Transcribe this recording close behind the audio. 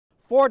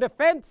For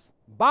defense,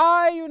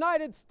 buy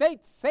United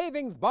States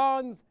savings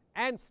bonds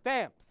and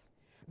stamps.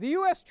 The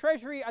U.S.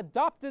 Treasury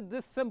adopted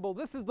this symbol.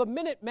 This is the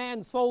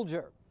Minuteman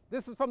soldier.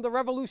 This is from the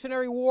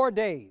Revolutionary War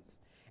days.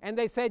 And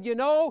they said, you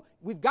know,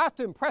 we've got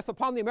to impress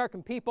upon the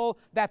American people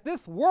that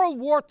this World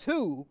War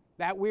II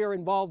that we are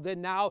involved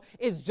in now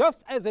is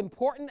just as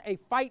important a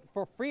fight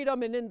for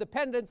freedom and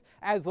independence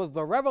as was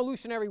the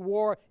Revolutionary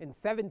War in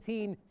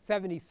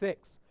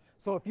 1776.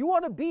 So if you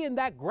want to be in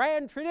that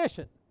grand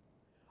tradition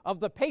of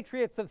the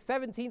patriots of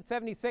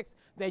 1776,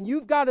 then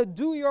you've got to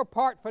do your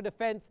part for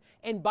defense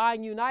in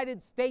buying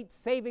United States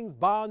savings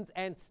bonds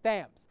and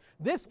stamps.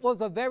 This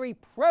was a very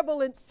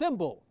prevalent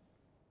symbol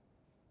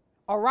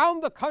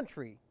around the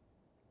country,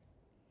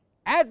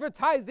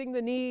 advertising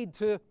the need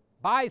to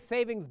buy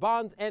savings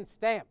bonds and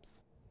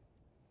stamps.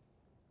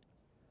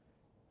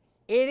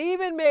 It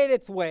even made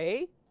its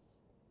way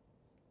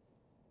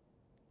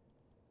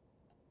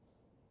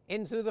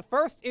into the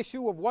first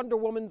issue of Wonder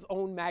Woman's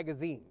own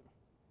magazine.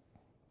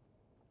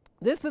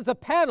 This is a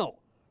panel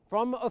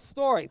from a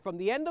story, from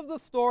the end of the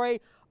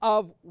story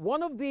of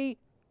one of the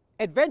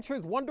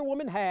adventures Wonder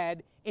Woman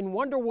had in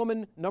Wonder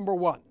Woman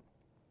 #1.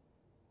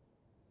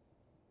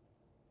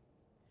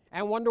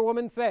 And Wonder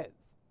Woman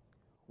says,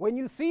 when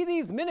you see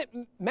these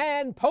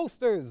Minuteman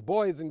posters,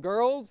 boys and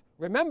girls,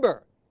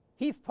 remember,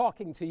 he's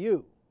talking to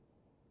you.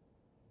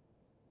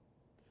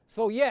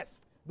 So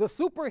yes, the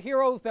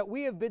superheroes that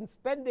we have been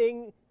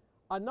spending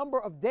a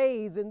number of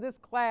days in this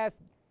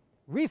class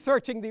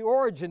researching the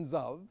origins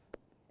of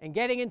and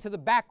getting into the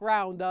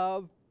background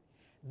of,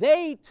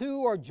 they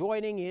too are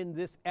joining in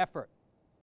this effort.